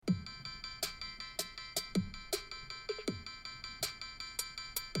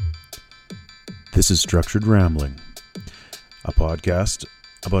This is Structured Rambling, a podcast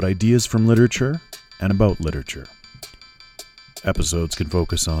about ideas from literature and about literature. Episodes can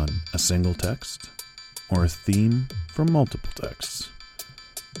focus on a single text or a theme from multiple texts.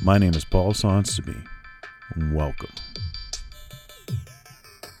 My name is Paul Sonseby. Welcome.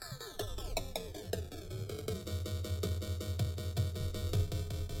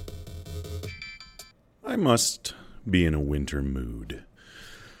 I must be in a winter mood.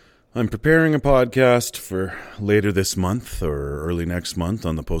 I'm preparing a podcast for later this month or early next month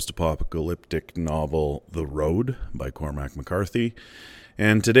on the post-apocalyptic novel The Road by Cormac McCarthy.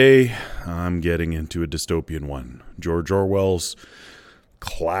 And today I'm getting into a dystopian one. George Orwell's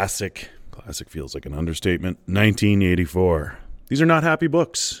classic feels like an understatement, 1984. These are not happy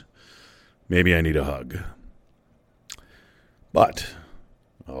books. Maybe I need a hug. But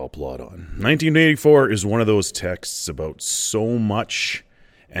I'll plod on. 1984 is one of those texts about so much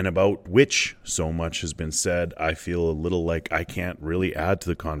and about which so much has been said, I feel a little like I can't really add to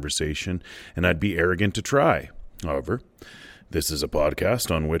the conversation, and I'd be arrogant to try. However, this is a podcast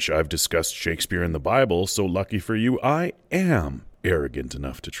on which I've discussed Shakespeare and the Bible, so lucky for you, I am arrogant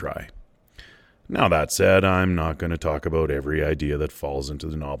enough to try. Now that said, I'm not going to talk about every idea that falls into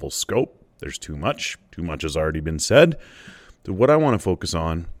the novel's scope. There's too much. Too much has already been said. So what I want to focus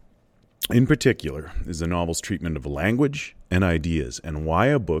on in particular is the novel's treatment of language and ideas, and why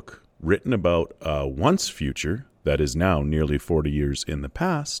a book written about a once future that is now nearly 40 years in the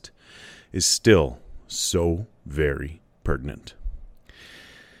past is still so very pertinent.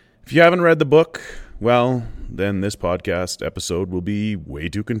 If you haven't read the book, well, then this podcast episode will be way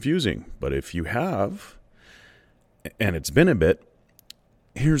too confusing. But if you have, and it's been a bit,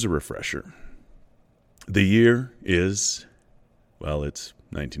 here's a refresher. The year is, well, it's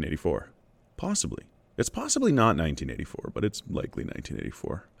 1984. Possibly. It's possibly not 1984, but it's likely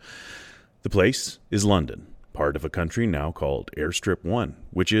 1984. The place is London, part of a country now called Airstrip 1,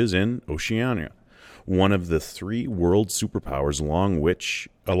 which is in Oceania, one of the three world superpowers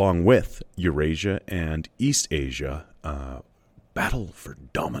along with Eurasia and East Asia, battle for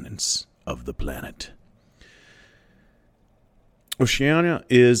dominance of the planet. Oceania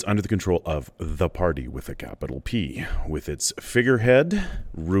is under the control of the Party with a capital P, with its figurehead,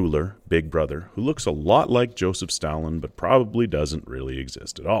 ruler, Big Brother, who looks a lot like Joseph Stalin but probably doesn't really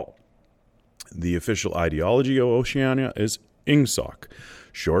exist at all. The official ideology of Oceania is INGSOC,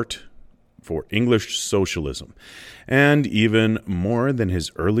 short for English Socialism, and even more than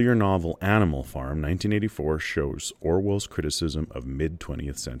his earlier novel Animal Farm, 1984 shows Orwell's criticism of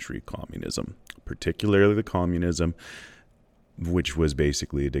mid-20th century communism, particularly the communism which was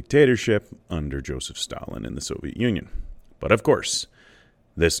basically a dictatorship under Joseph Stalin in the Soviet Union. But of course,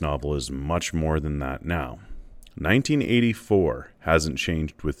 this novel is much more than that now. 1984 hasn't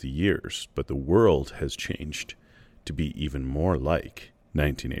changed with the years, but the world has changed to be even more like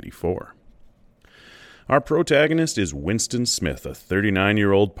 1984. Our protagonist is Winston Smith, a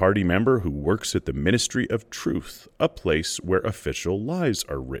 39-year-old party member who works at the Ministry of Truth, a place where official lies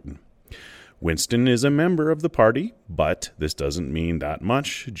are written. Winston is a member of the party, but this doesn't mean that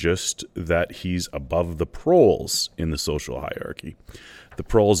much, just that he's above the proles in the social hierarchy. The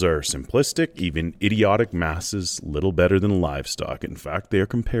proles are simplistic, even idiotic masses, little better than livestock. In fact, they are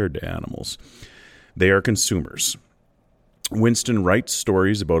compared to animals. They are consumers. Winston writes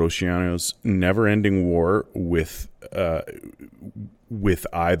stories about Oceania's never-ending war with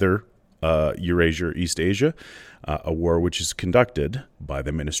either Eurasia or East Asia, a war which is conducted by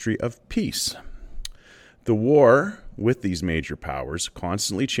the Ministry of Peace. The war with these major powers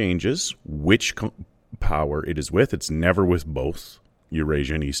constantly changes which power it is with. It's never with both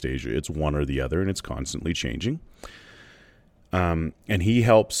Eurasia and East Asia. It's one or the other, and it's constantly changing. And he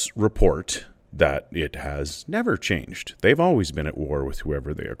helps report that it has never changed. They've always been at war with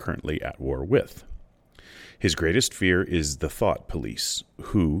whoever they are currently at war with. His greatest fear is the thought police,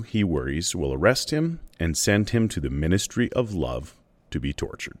 who he worries will arrest him and send him to the Ministry of Love to be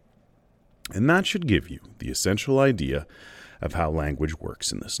tortured. And that should give you the essential idea of how language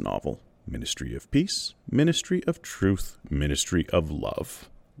works in this novel. Ministry of Peace, Ministry of Truth, Ministry of Love.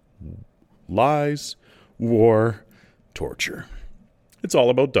 Lies, war, torture. It's all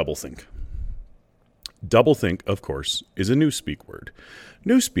about doublethink. Doublethink, of course, is a Newspeak word.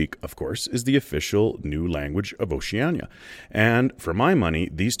 Newspeak, of course, is the official new language of Oceania. And for my money,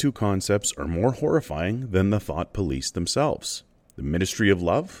 these two concepts are more horrifying than the thought police themselves. The Ministry of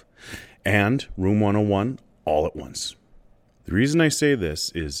Love and Room 101 all at once. The reason I say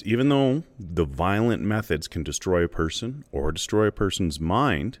this is even though the violent methods can destroy a person or destroy a person's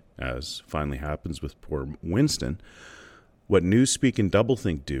mind, as finally happens with poor Winston, what Newspeak and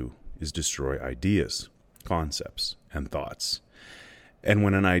Doublethink do is destroy ideas, concepts, and thoughts. And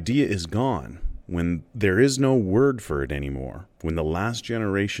when an idea is gone, when there is no word for it anymore, when the last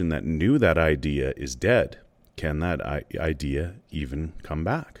generation that knew that idea is dead, can that idea even come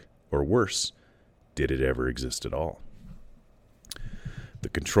back? Or worse, did it ever exist at all? The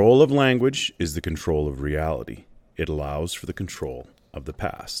control of language is the control of reality. It allows for the control of the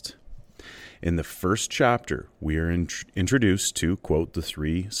past. In the first chapter, we are introduced to, quote, the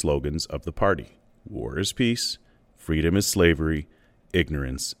 3 slogans of the party. War is peace, freedom is slavery,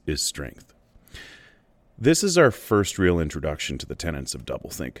 ignorance is strength. This is our first real introduction to the tenets of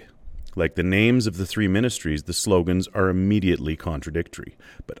doublethink. Like the names of the 3 ministries, the slogans are immediately contradictory.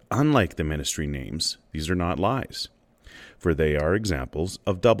 But unlike the ministry names, these are not lies. For they are examples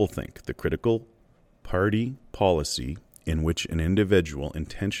of doublethink, the critical party policy in which an individual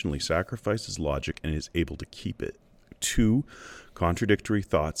intentionally sacrifices logic and is able to keep it 2 contradictory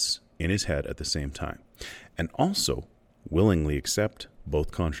thoughts in his head at the same time, and also willingly accept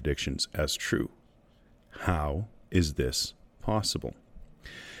both contradictions as true. How is this possible?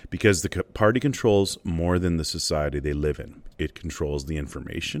 Because the party controls more than the society they live in. It controls the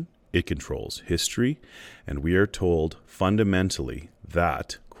information, it controls history, and we are told fundamentally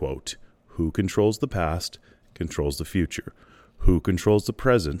that, quote, who controls the past controls the future. Who controls the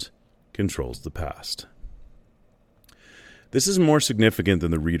present controls the past. This is more significant than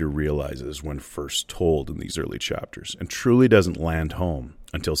the reader realizes when first told in these early chapters, and truly doesn't land home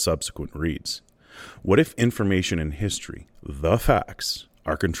until subsequent reads. What if information in history, the facts,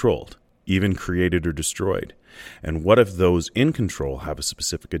 are controlled, even created or destroyed? And what if those in control have a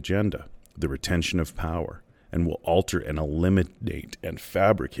specific agenda, the retention of power, and will alter and eliminate and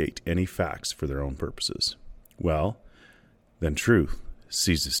fabricate any facts for their own purposes? Well, then truth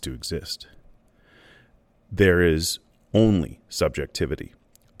ceases to exist. There is only subjectivity.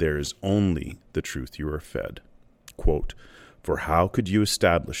 There is only the truth you are fed. Quote, for how could you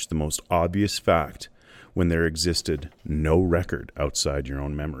establish the most obvious fact when there existed no record outside your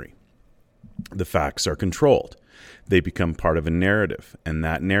own memory? The facts are controlled. They become part of a narrative, and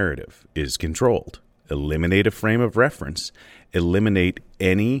that narrative is controlled. Eliminate a frame of reference, eliminate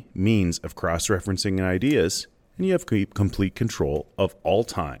any means of cross-referencing ideas, and you have complete control of all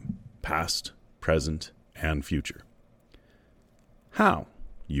time, past, present, and future. How,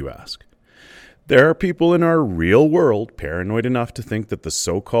 you ask? There are people in our real world paranoid enough to think that the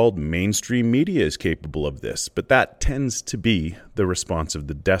so-called mainstream media is capable of this, but that tends to be the response of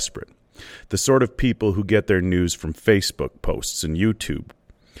the desperate, the sort of people who get their news from Facebook posts and YouTube.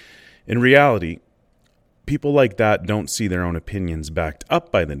 In reality, people like that don't see their own opinions backed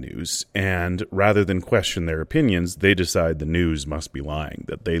up by the news, and rather than question their opinions, they decide the news must be lying,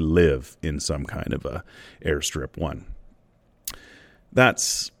 that they live in some kind of a Airstrip 1.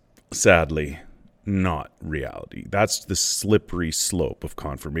 That's, sadly, not reality. That's the slippery slope of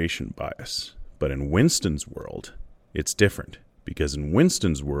confirmation bias. But in Winston's world, it's different, because in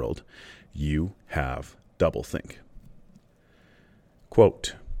Winston's world, you have doublethink.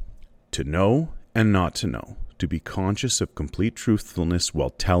 Quote, to know and not to know, to be conscious of complete truthfulness while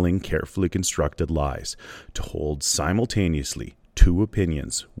telling carefully constructed lies, to hold simultaneously 2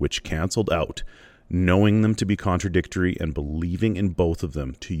 opinions which canceled out, knowing them to be contradictory and believing in both of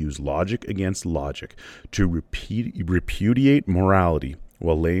them, to use logic against logic, to repudiate morality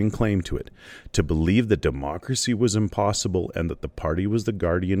while laying claim to it, to believe that democracy was impossible and that the party was the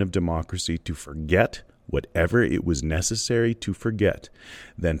guardian of democracy, to forget whatever it was necessary to forget,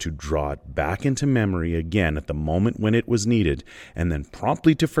 then to draw it back into memory again at the moment when it was needed, and then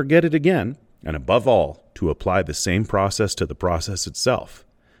promptly to forget it again, and above all, to apply the same process to the process itself.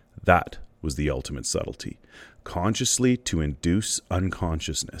 That was the ultimate subtlety, consciously to induce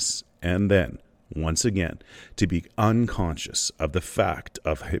unconsciousness, and then, once again, to be unconscious of the fact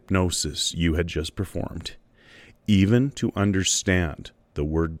of hypnosis you had just performed. Even to understand the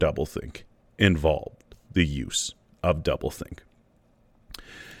word doublethink involved the use of doublethink.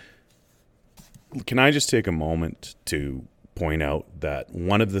 Can I just take a moment to point out that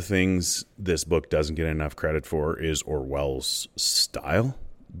one of the things this book doesn't get enough credit for is Orwell's style?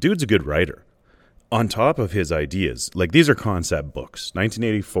 Dude's a good writer. On top of his ideas, like these are concept books.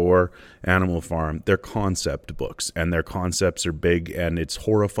 1984, Animal Farm, they're concept books, and their concepts are big, and it's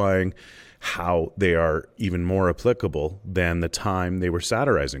horrifying how they are even more applicable than the time they were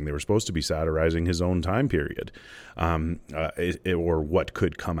satirizing. They were supposed to be satirizing his own time period, or what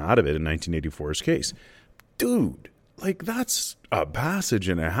could come out of it in 1984's case. Dude, like that's a passage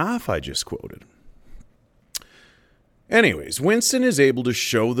and a half I just quoted. Anyways, Winston is able to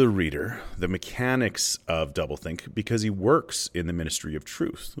show the reader the mechanics of doublethink because he works in the Ministry of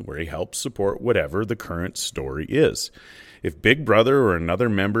Truth, where he helps support whatever the current story is. If Big Brother or another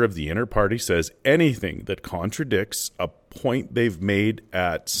member of the inner party says anything that contradicts a point they've made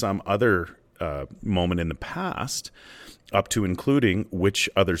at some other moment in the past, up to including which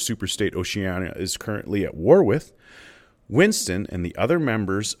other superstate Oceania is currently at war with, Winston and the other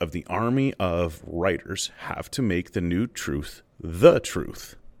members of the army of writers have to make the new truth the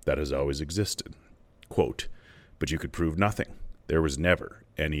truth that has always existed. Quote, but you could prove nothing. There was never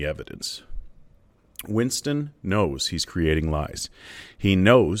any evidence. Winston knows he's creating lies. He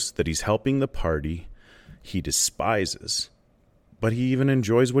knows that he's helping the party he despises, but he even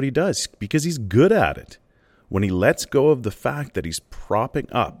enjoys what he does because he's good at it. When he lets go of the fact that he's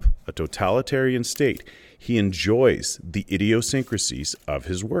propping up a totalitarian state, he enjoys the idiosyncrasies of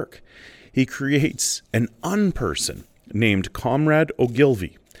his work. He creates an unperson named Comrade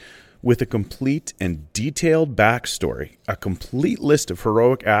Ogilvy with a complete and detailed backstory, a complete list of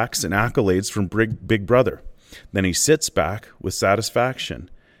heroic acts and accolades from Big Brother. Then he sits back with satisfaction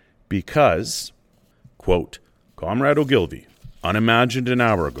because, quote, Comrade Ogilvy, unimagined an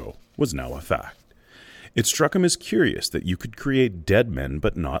hour ago, was now a fact. It struck him as curious that you could create dead men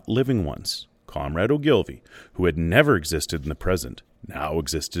but not living ones. Comrade Ogilvy, who had never existed in the present, now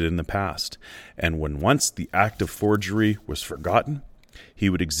existed in the past, and when once the act of forgery was forgotten, he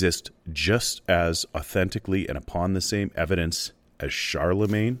would exist just as authentically and upon the same evidence as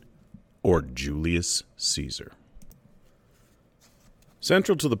Charlemagne or Julius Caesar.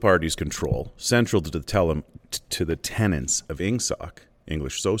 Central to the party's control, central to the tenets of INGSOC,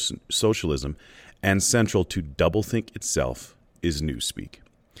 English socialism, and central to doublethink itself is Newspeak.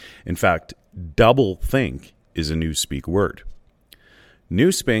 In fact, doublethink is a Newspeak word.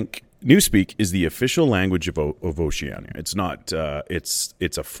 Newspeak is the official language of Oceania. It's not.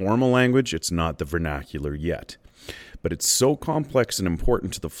 It's a formal language. It's not the vernacular yet, but it's so complex and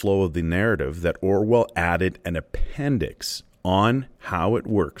important to the flow of the narrative that Orwell added an appendix on how it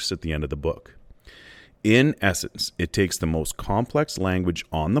works at the end of the book. In essence, it takes the most complex language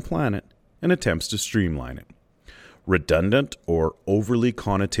on the planet and attempts to streamline it. Redundant or overly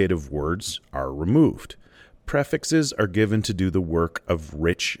connotative words are removed. Prefixes are given to do the work of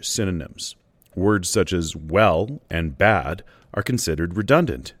rich synonyms. Words such as well and bad are considered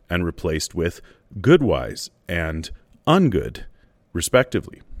redundant and replaced with goodwise and ungood,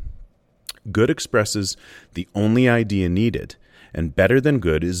 respectively. Good expresses the only idea needed, and better than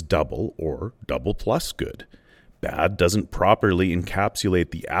good is double or double plus good. Bad doesn't properly encapsulate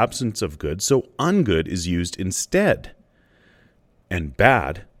the absence of good, so ungood is used instead. And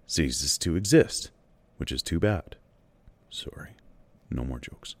bad ceases to exist, which is too bad. Sorry, no more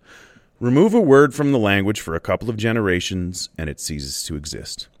jokes. Remove a word from the language for a couple of generations and it ceases to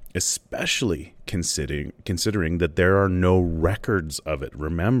exist, especially considering that there are no records of it.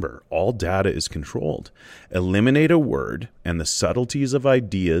 Remember, all data is controlled. Eliminate a word and the subtleties of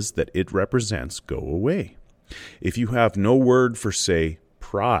ideas that it represents go away. If you have no word for, say,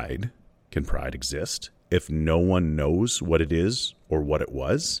 pride, can pride exist if no one knows what it is or what it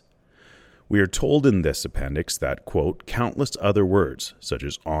was? We are told in this appendix that, quote, countless other words such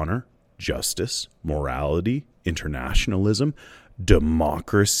as honor, justice, morality, internationalism,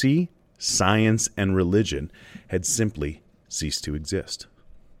 democracy, science, and religion had simply ceased to exist.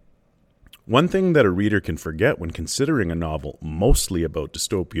 One thing that a reader can forget when considering a novel mostly about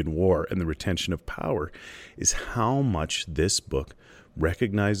dystopian war and the retention of power is how much this book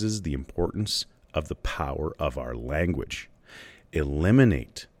recognizes the importance of the power of our language.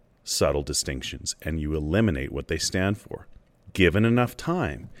 Eliminate subtle distinctions and you eliminate what they stand for. Given enough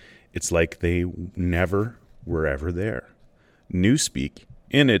time, it's like they never were ever there. Newspeak,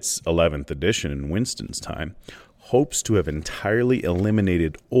 in its 11th edition in Winston's time, hopes to have entirely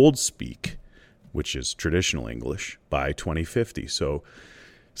eliminated Old Speak, which is traditional English, by 2050, so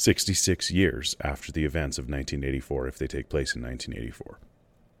 66 years after the events of 1984, if they take place in 1984.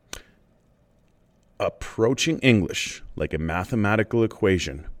 Approaching English like a mathematical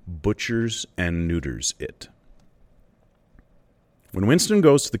equation butchers and neuters it. When Winston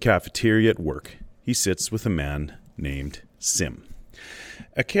goes to the cafeteria at work, he sits with a man named Sim,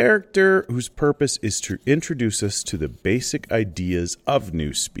 a character whose purpose is to introduce us to the basic ideas of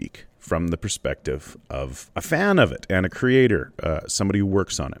Newspeak from the perspective of a fan of it and a creator, somebody who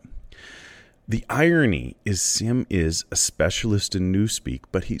works on it. The irony is Sim is a specialist in Newspeak,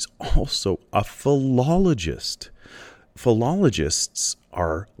 but he's also a philologist. Philologists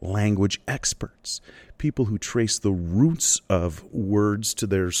are language experts, people who trace the roots of words to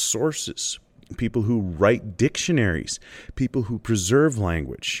their sources. people who write dictionaries, people who preserve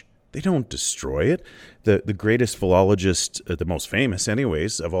language. They don't destroy it. The greatest philologist, the most famous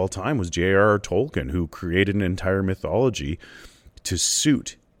anyways, of all time was J.R.R. Tolkien, who created an entire mythology to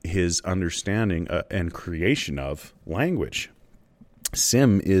suit his understanding and creation of language.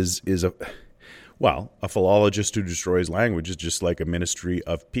 Sim is a philologist who destroys language is just like a ministry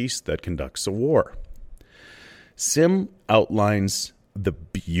of peace that conducts a war. Sim outlines the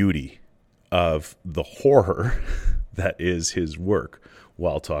beauty of the horror that is his work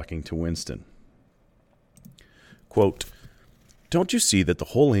while talking to Winston. Quote, "Don't you see that the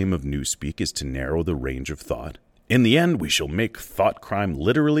whole aim of Newspeak is to narrow the range of thought? In the end, we shall make thought crime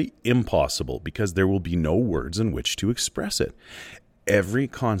literally impossible because there will be no words in which to express it. Every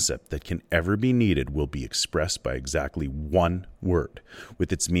concept that can ever be needed will be expressed by exactly one word,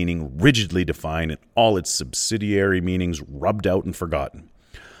 with its meaning rigidly defined and all its subsidiary meanings rubbed out and forgotten.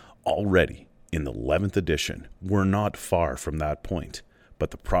 Already, in the 11th edition, we're not far from that point,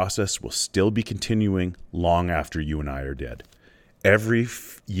 but the process will still be continuing long after you and I are dead. Every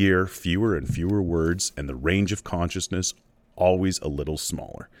year, fewer and fewer words, and the range of consciousness always a little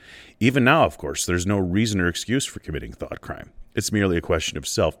smaller. Even now, of course, there's no reason or excuse for committing thought crime. It's merely a question of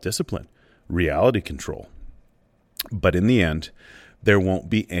self-discipline, reality control. But in the end, there won't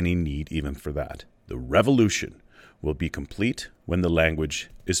be any need even for that. The revolution will be complete when the language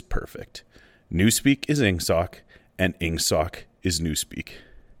is perfect. Newspeak is Ingsoc, and Ingsoc is Newspeak.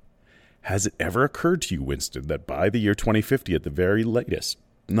 Has it ever occurred to you, Winston, that by the year 2050 at the very latest,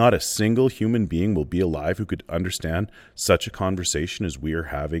 not a single human being will be alive who could understand such a conversation as we are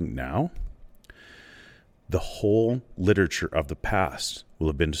having now? The whole literature of the past will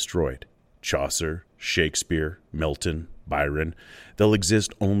have been destroyed. Chaucer, Shakespeare, Milton, Byron, they'll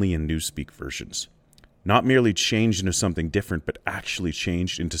exist only in Newspeak versions. Not merely changed into something different, but actually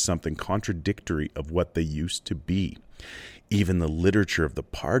changed into something contradictory of what they used to be. Even the literature of the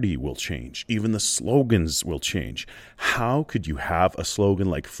party will change. Even the slogans will change. How could you have a slogan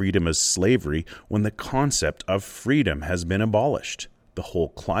like freedom is slavery when the concept of freedom has been abolished? The whole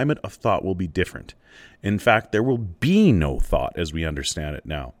climate of thought will be different. In fact, there will be no thought as we understand it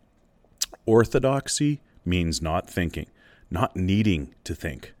now. Orthodoxy means not thinking, not needing to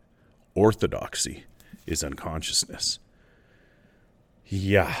think. Orthodoxy is unconsciousness.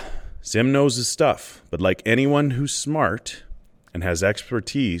 Yeah, Sim knows his stuff, but like anyone who's smart and has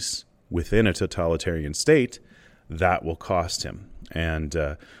expertise within a totalitarian state, that will cost him. And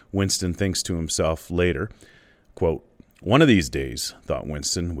Winston thinks to himself later, quote, "One of these days," thought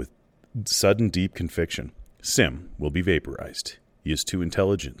Winston with sudden deep conviction, "Sim will be vaporized. He is too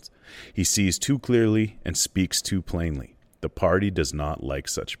intelligent. He sees too clearly and speaks too plainly. The party does not like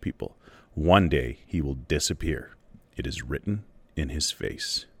such people. One day he will disappear. It is written in his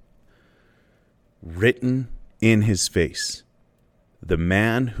face." Written in his face. The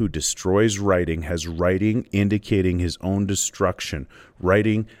man who destroys writing has writing indicating his own destruction,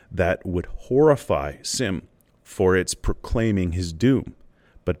 writing that would horrify Sim for its proclaiming his doom.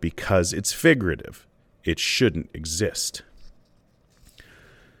 But because it's figurative, it shouldn't exist.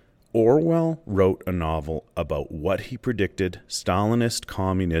 Orwell wrote a novel about what he predicted Stalinist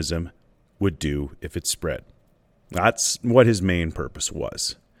communism would do if it spread. That's what his main purpose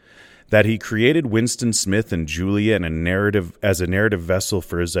was. That he created Winston Smith and Julia as a narrative vessel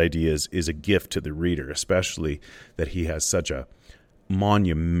for his ideas is a gift to the reader, especially that he has such a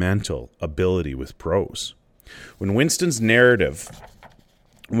monumental ability with prose. When Winston's narrative,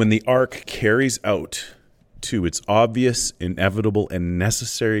 when the arc carries out to its obvious, inevitable, and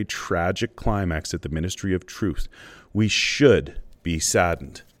necessary tragic climax at the Ministry of Truth, we should be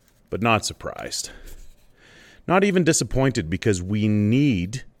saddened, but not surprised. Not even disappointed, because we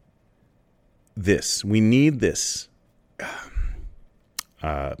need this. We need this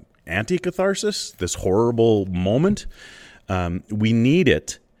anti-catharsis, this horrible moment. We need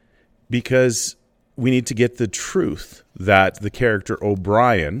it because we need to get the truth that the character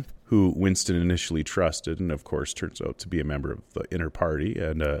O'Brien, who Winston initially trusted, and of course turns out to be a member of the inner party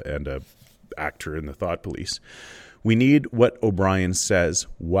and a actor in the Thought Police. We need what O'Brien says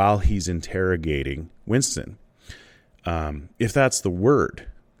while he's interrogating Winston. If that's the word.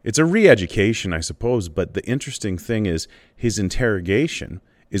 It's a re-education, I suppose, but the interesting thing is his interrogation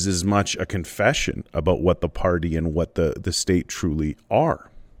is as much a confession about what the party and what the state truly are.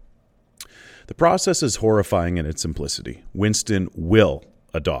 The process is horrifying in its simplicity. Winston will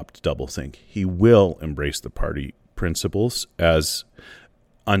adopt doublethink. He will embrace the party principles as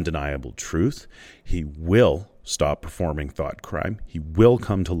undeniable truth. He will stop performing thought crime. He will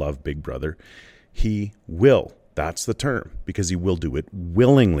come to love Big Brother. He will That's the term, because he will do it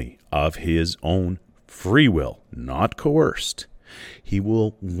willingly, of his own free will, not coerced. He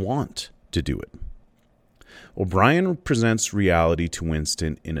will want to do it. O'Brien presents reality to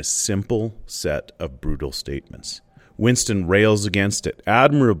Winston in a simple set of brutal statements. Winston rails against it,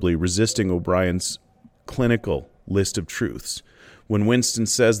 admirably resisting O'Brien's clinical list of truths. When Winston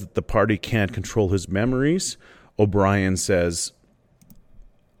says that the party can't control his memories, O'Brien says,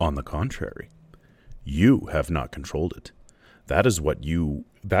 on the contrary, you have not controlled it. That is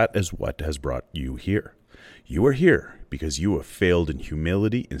what has brought you here. You are here because you have failed in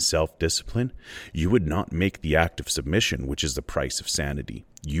humility and self-discipline. You would not make the act of submission, which is the price of sanity.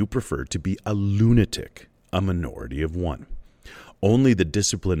 You prefer to be a lunatic, a minority of one. Only the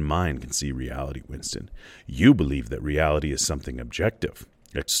disciplined mind can see reality, Winston. You believe that reality is something objective,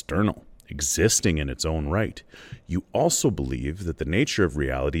 external, existing in its own right. You also believe that the nature of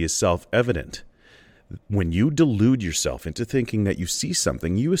reality is self-evident. When you delude yourself into thinking that you see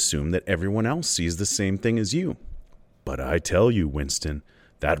something, you assume that everyone else sees the same thing as you. But I tell you, Winston,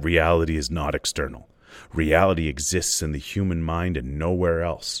 that reality is not external. Reality exists in the human mind and nowhere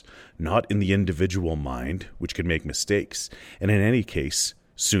else, not in the individual mind, which can make mistakes, and in any case,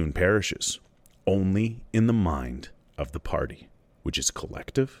 soon perishes. Only in the mind of the party, which is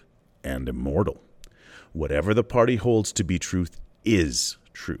collective and immortal. Whatever the party holds to be truth is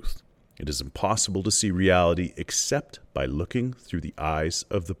truth. It is impossible to see reality except by looking through the eyes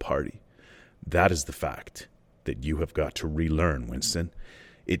of the party. That is the fact that you have got to relearn, Winston.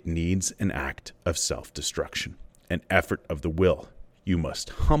 It needs an act of self-destruction, an effort of the will. You must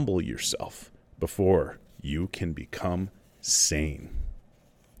humble yourself before you can become sane.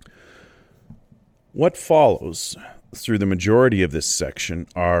 What follows through the majority of this section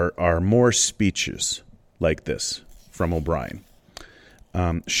are more speeches like this from O'Brien,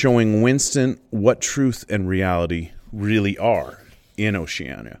 showing Winston what truth and reality really are in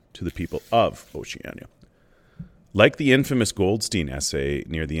Oceania to the people of Oceania. Like the infamous Goldstein essay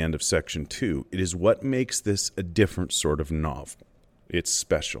near the end of Section 2, it is what makes this a different sort of novel. It's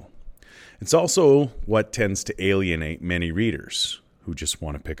special. It's also what tends to alienate many readers who just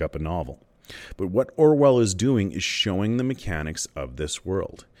want to pick up a novel. But what Orwell is doing is showing the mechanics of this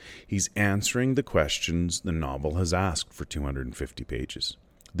world. He's answering the questions the novel has asked for 250 pages.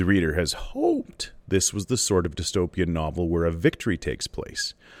 The reader has hoped this was the sort of dystopian novel where a victory takes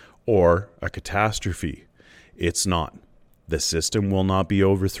place, or a catastrophe. It's not. The system will not be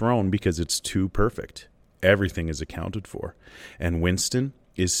overthrown because it's too perfect. Everything is accounted for. And Winston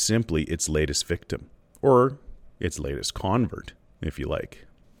is simply its latest victim, or its latest convert, if you like.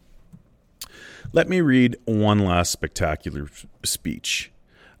 Let me read one last spectacular speech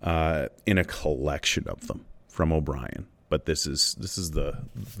in a collection of them from O'Brien. But this is the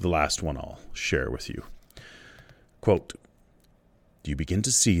last one I'll share with you. Quote, "Do you begin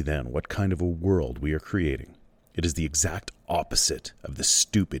to see then what kind of a world we are creating? It is the exact opposite of the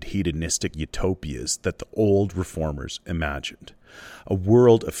stupid hedonistic utopias that the old reformers imagined. A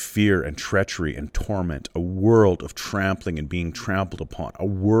world of fear and treachery and torment, a world of trampling and being trampled upon, a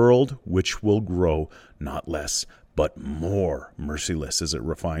world which will grow not less but more merciless as it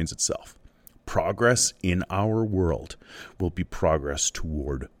refines itself. Progress in our world will be progress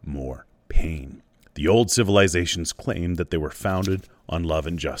toward more pain. The old civilizations claimed that they were founded on love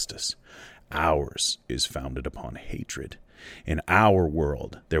and justice. Ours is founded upon hatred. In our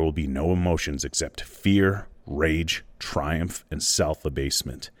world, there will be no emotions except fear, rage, triumph, and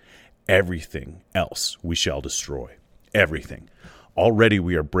self-abasement. Everything else we shall destroy. Everything. Already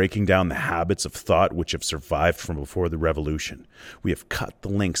we are breaking down the habits of thought which have survived from before the revolution. We have cut the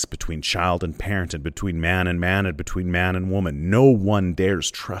links between child and parent, and between man, and between man and woman. No one dares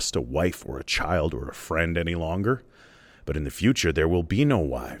trust a wife or a child or a friend any longer. But in the future, there will be no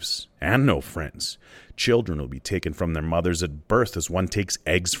wives and no friends. Children will be taken from their mothers at birth as one takes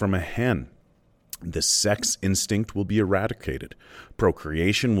eggs from a hen. The sex instinct will be eradicated.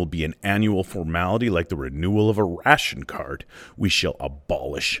 Procreation will be an annual formality like the renewal of a ration card. We shall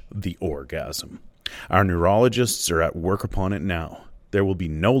abolish the orgasm. Our neurologists are at work upon it now. There will be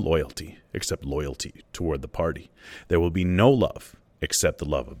no loyalty except loyalty toward the party. There will be no love except the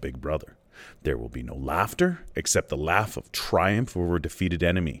love of Big Brother. There will be no laughter except the laugh of triumph over a defeated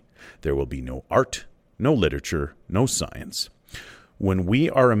enemy. There will be no art, no literature, no science. When we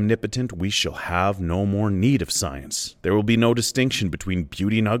are omnipotent, we shall have no more need of science. There will be no distinction between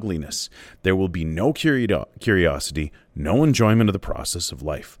beauty and ugliness. There will be no curiosity, no enjoyment of the process of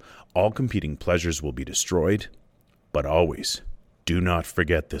life. All competing pleasures will be destroyed. But always, do not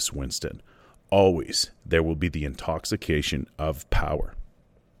forget this, Winston. Always, there will be the intoxication of power.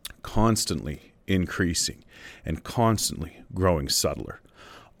 Constantly, increasing and constantly growing subtler.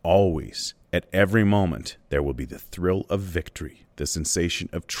 Always, at every moment, there will be the thrill of victory, the sensation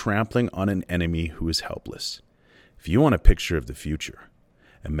of trampling on an enemy who is helpless. If you want a picture of the future,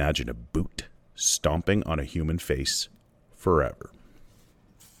 imagine a boot stomping on a human face forever.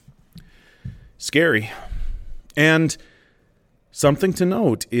 Scary. And something to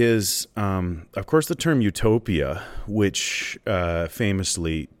note is, of course, the term utopia, which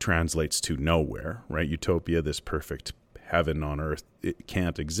famously translates to nowhere, right? Utopia, this perfect heaven on earth, it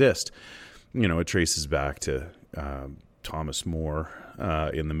can't exist. It traces back to Thomas More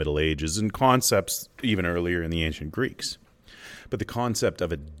in the Middle Ages and concepts even earlier in the ancient Greeks. But the concept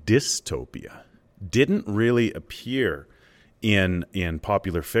of a dystopia didn't really appear in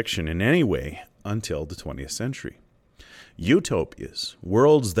popular fiction in any way until the 20th century. Utopias,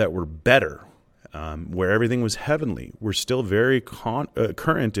 worlds that were better, where everything was heavenly, were still very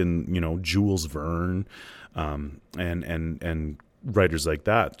current in Jules Verne and writers like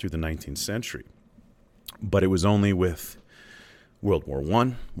that through the 19th century. But it was only with World War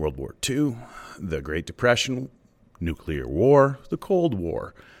I, World War II, the Great Depression, nuclear war, the Cold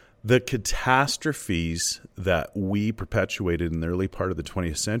War, the catastrophes that we perpetuated in the early part of the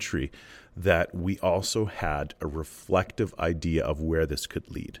 20th century, that we also had a reflective idea of where this could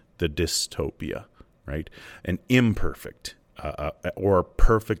lead. The dystopia, right? An imperfect or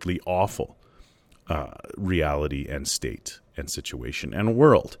perfectly awful reality and state and situation and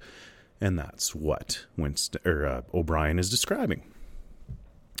world. And that's what O'Brien is describing.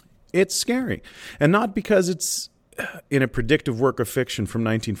 It's scary. And not because it's in a predictive work of fiction from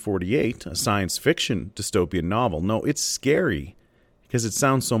 1948, a science fiction dystopian novel. No, it's scary because it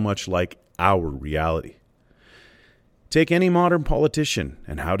sounds so much like our reality. Take any modern politician,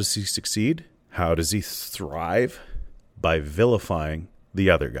 and how does he succeed? How does he thrive? By vilifying the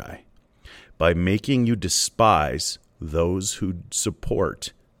other guy. By making you despise those who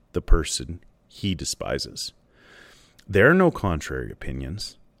support the person he despises. There are no contrary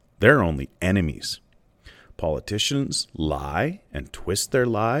opinions. There are only enemies. Politicians lie and twist their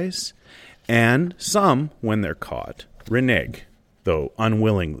lies, and some, when they're caught, renege, though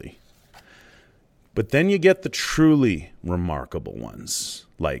unwillingly. But then you get the truly remarkable ones,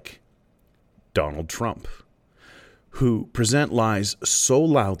 like Donald Trump, who present lies so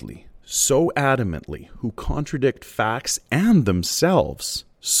loudly, so adamantly, who contradict facts and themselves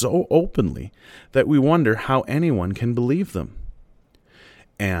so openly that we wonder how anyone can believe them.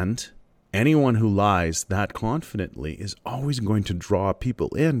 And anyone who lies that confidently is always going to draw people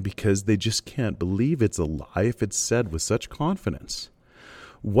in because they just can't believe it's a lie if it's said with such confidence.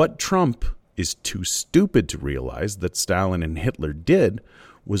 What Trump is too stupid to realize that Stalin and Hitler did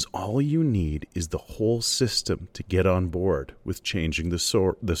was all you need is the whole system to get on board with changing the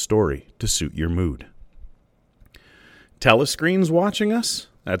story to suit your mood. Telescreens watching us?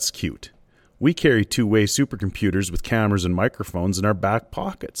 That's cute. We carry two-way supercomputers with cameras and microphones in our back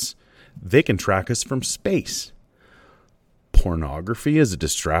pockets. They can track us from space. Pornography is a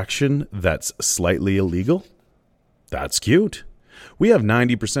distraction that's slightly illegal? That's cute. We have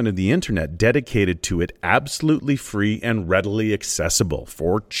 90% of the internet dedicated to it, absolutely free and readily accessible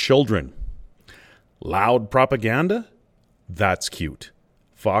for children. Loud propaganda? That's cute.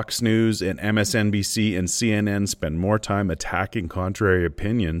 Fox News and MSNBC and CNN spend more time attacking contrary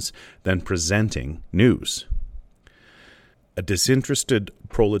opinions than presenting news. A disinterested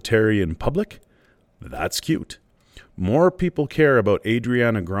proletarian public? That's cute. More people care about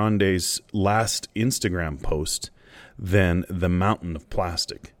Adriana Grande's last Instagram post than the mountain of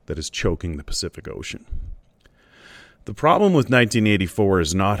plastic that is choking the Pacific Ocean. The problem with 1984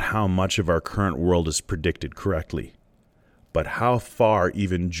 is not how much of our current world is predicted correctly, but how far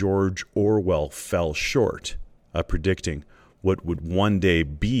even George Orwell fell short of predicting what would one day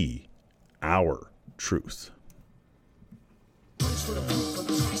be our truth.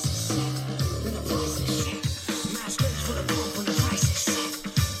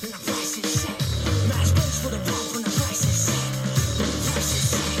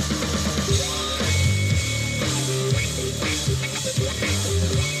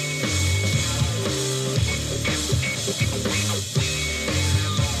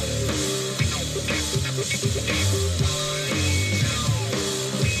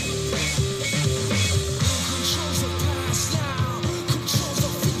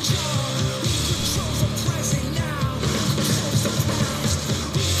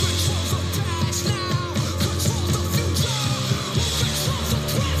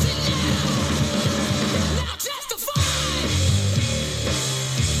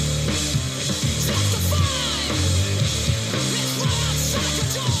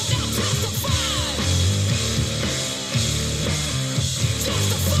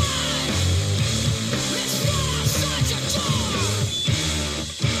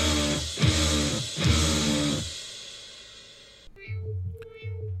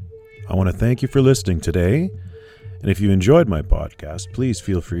 I want to thank you for listening today. And if you enjoyed my podcast, please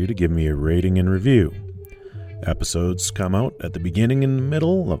feel free to give me a rating and review. Episodes come out at the beginning and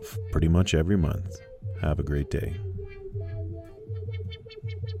middle of pretty much every month. Have a great day.